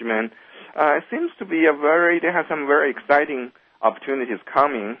management. It seems to be they have some very exciting opportunities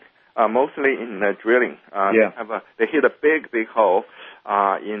coming, mostly in the drilling. They hit a big hole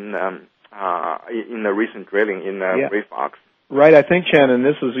in the recent drilling in Ray Fox. Right, I think, Chen, and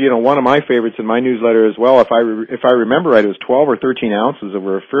this is one of my favorites in my newsletter as well. If I remember right, it was 12 or 13 ounces of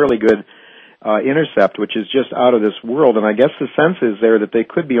a fairly good intercept, which is just out of this world. And I guess the sense is there that they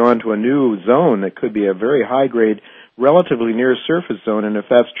could be onto a new zone that could be a very high grade, relatively near surface zone. And if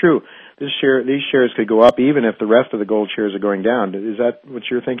that's true, these shares could go up even if the rest of the gold shares are going down. Is that what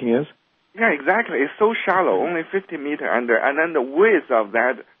your thinking is? Yeah, exactly. It's so shallow, only 50 meters under, and then the width of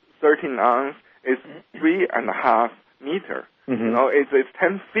that 13 ounce is 3.5 meters. It's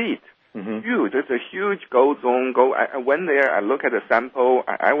 10 feet. Huge. It's a huge gold zone. I went there. I looked at the sample.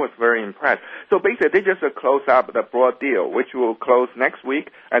 I was very impressed. So basically, they just close up the broad deal, which will close next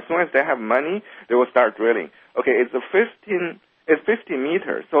week. As soon as they have money, they will start drilling. Okay, it's 50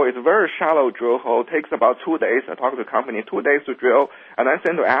 meters, so it's a very shallow drill hole. Takes about 2 days. I talked to the company, 2 days to drill, and then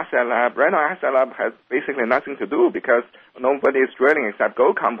send to Asset Lab. Right now, Asset Lab has basically nothing to do because nobody is drilling except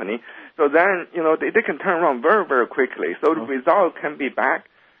Gold Company. So then, they can turn around very, very quickly. So the result can be back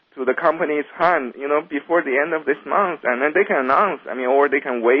to the company's hand, before the end of this month, and then they can announce, or they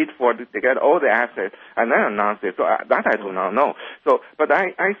can wait to get all the assets and then announce it. So that I do not know. So, but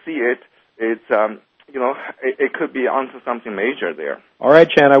I see it. It's, it could be onto something major there. All right,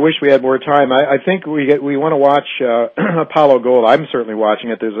 Chan, I wish we had more time. I think we want to watch Apollo Gold. I'm certainly watching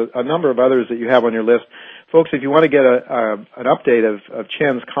it. There's a number of others that you have on your list. Folks, if you want to get an update of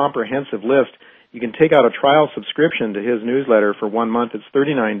Chen's comprehensive list, you can take out a trial subscription to his newsletter for 1 month. It's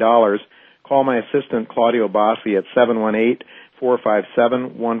 $39. Call my assistant, Claudio Bossi, at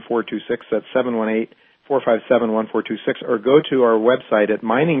 718-457-1426. That's 718-457-1426. Or go to our website at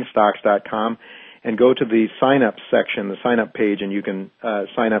miningstocks.com and go to the sign-up section, the sign-up page, and you can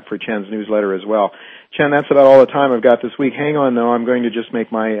sign up for Chen's newsletter as well. Chen, that's about all the time I've got this week. Hang on, though. I'm going to just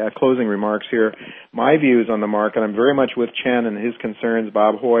make my closing remarks here. My views on the market, I'm very much with Chen and his concerns,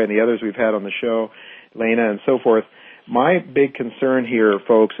 Bob Hoye and the others we've had on the show, Lena and so forth. My big concern here,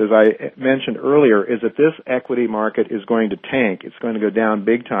 folks, as I mentioned earlier, is that this equity market is going to tank. It's going to go down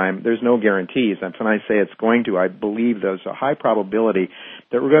big time. There's no guarantees. And when I say it's going to, I believe there's a high probability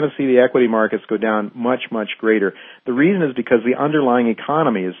that we're going to see the equity markets go down much, much greater. The reason is because the underlying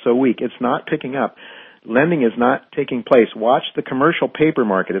economy is so weak. It's not picking up. Lending is not taking place. Watch the commercial paper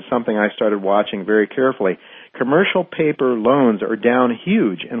market. It's something I started watching very carefully. Commercial paper loans are down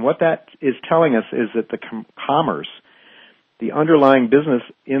huge. And what that is telling us is that the commerce, the underlying business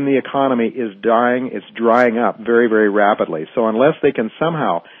in the economy is dying. It's drying up very, very rapidly. So unless they can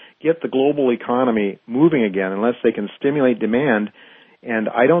somehow get the global economy moving again, unless they can stimulate demand, And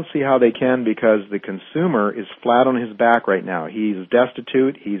I don't see how they can, because the consumer is flat on his back right now. He's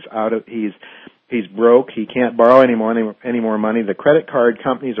destitute. He's broke. He can't borrow any more money. The credit card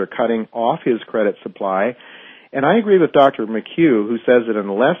companies are cutting off his credit supply. And I agree with Dr. McHugh, who says that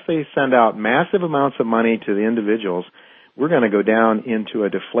unless they send out massive amounts of money to the individuals, we're going to go down into a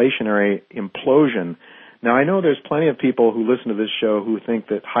deflationary implosion. Now, I know there's plenty of people who listen to this show who think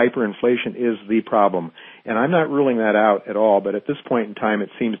that hyperinflation is the problem, and I'm not ruling that out at all, but at this point in time, it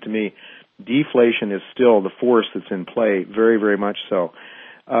seems to me deflation is still the force that's in play, very, very much so.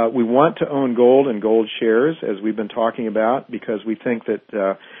 We want to own gold and gold shares, as we've been talking about, because we think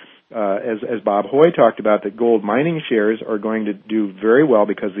that, as Bob Hoy talked about, that gold mining shares are going to do very well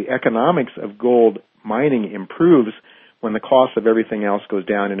because the economics of gold mining improves when the cost of everything else goes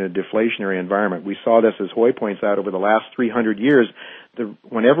down in a deflationary environment. We saw this, as Hoy points out, over the last 300 years.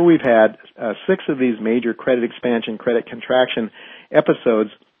 Whenever we've had 6 of these major credit expansion, credit contraction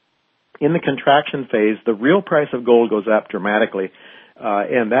episodes, in the contraction phase, the real price of gold goes up dramatically,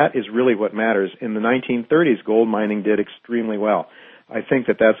 and that is really what matters. In the 1930s, gold mining did extremely well. I think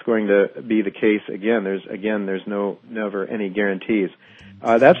that that's going to be the case again. There's never any guarantees.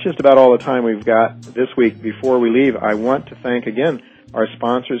 That's just about all the time we've got this week. Before we leave, I want to thank again our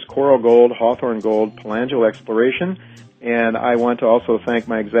sponsors, Coral Gold, Hawthorne Gold, Pelangio Exploration, and I want to also thank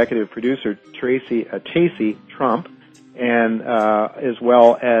my executive producer, Tacey Trump, and as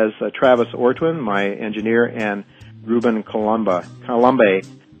well as Travis Ortwin, my engineer, and Ruben Colombe,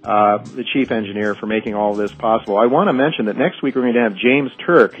 the chief engineer, for making all of this possible. I want to mention that next week we're going to have James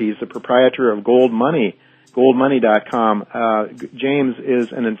Turk. He's the proprietor of Gold Money, goldmoney.com. James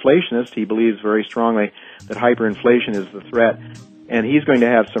is an inflationist. He believes very strongly that hyperinflation is the threat, and he's going to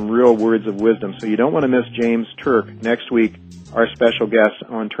have some real words of wisdom. So you don't want to miss James Turk next week, our special guest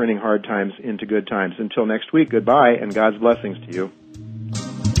on Turning Hard Times into Good Times. Until next week, goodbye, and God's blessings to you.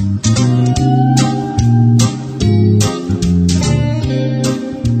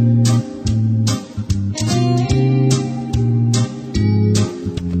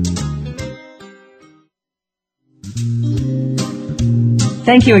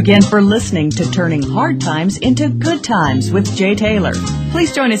 Thank you again for listening to Turning Hard Times into Good Times with Jay Taylor.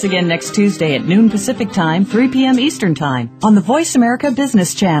 Please join us again next Tuesday at noon Pacific Time, 3 p.m. Eastern Time on the Voice America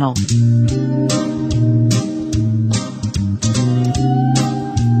Business Channel.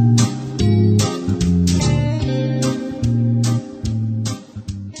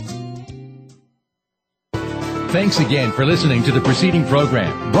 Thanks again for listening to the preceding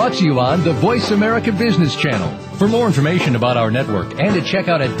program, brought to you on the Voice America Business Channel. For more information about our network and to check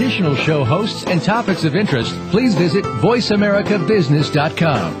out additional show hosts and topics of interest, please visit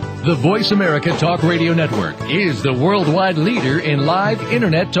voiceamericabusiness.com. The Voice America Talk Radio Network is the worldwide leader in live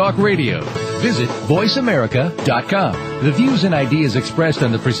Internet talk radio. Visit voiceamerica.com. The views and ideas expressed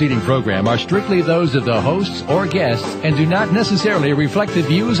on the preceding program are strictly those of the hosts or guests and do not necessarily reflect the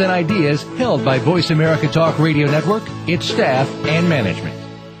views and ideas held by Voice America Talk Radio Network, its staff, and management.